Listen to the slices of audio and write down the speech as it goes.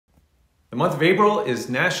The month of April is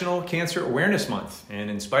National Cancer Awareness Month, and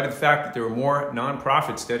in spite of the fact that there are more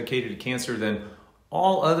nonprofits dedicated to cancer than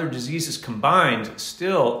all other diseases combined,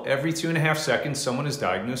 still every 2.5 seconds someone is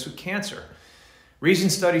diagnosed with cancer.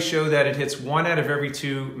 Recent studies show that it hits 1 out of every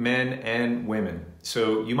 2 men and women.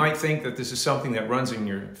 So you might think that this is something that runs in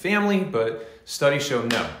your family, but studies show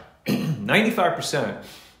no. 95%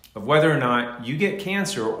 of whether or not you get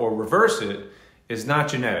cancer or reverse it is not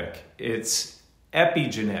genetic, it's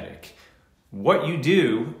epigenetic. What you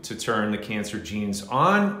do to turn the cancer genes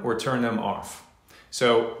on or turn them off.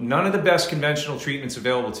 So none of the best conventional treatments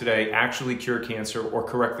available today actually cure cancer or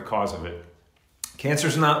correct the cause of it. Cancer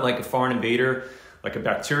is not like a foreign invader, like a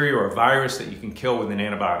bacteria or a virus that you can kill with an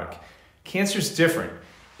antibiotic. Cancer is different.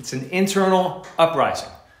 It's an internal uprising.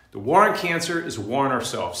 The war on cancer is a war on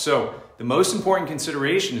ourselves. So the most important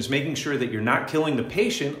consideration is making sure that you're not killing the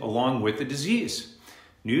patient along with the disease.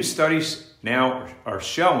 New studies now are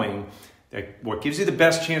showing that what gives you the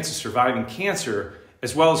best chance of surviving cancer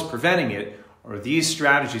as well as preventing it are these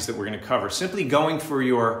strategies that we're going to cover. Simply going for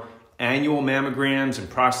your annual mammograms and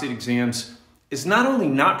prostate exams is not only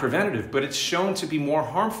not preventative, but it's shown to be more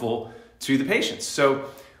harmful to the patients. So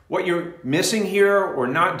what you're missing here or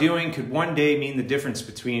not doing could one day mean the difference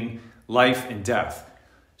between life and death.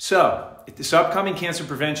 So at this upcoming Cancer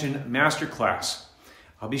Prevention Masterclass,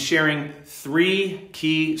 I'll be sharing 3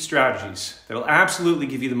 key strategies that'll absolutely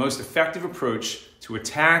give you the most effective approach to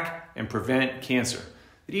attack and prevent cancer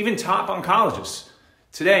that even top oncologists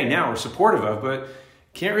today now are supportive of, but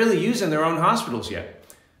can't really use in their own hospitals yet.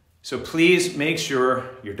 So please make sure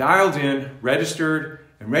you're dialed in, registered,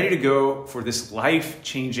 and ready to go for this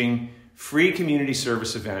life-changing free community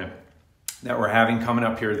service event that we're having coming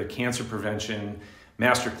up here, the Cancer Prevention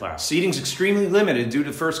Masterclass. Seating's extremely limited due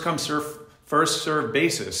to first-come, first-served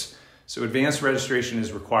basis, so advanced registration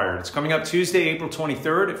is required. It's coming up Tuesday, April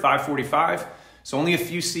 23rd at 5:45. So only a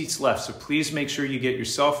few seats left, so please make sure you get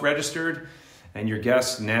yourself registered and your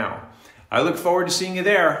guests now. I look forward to seeing you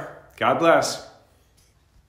there. God bless.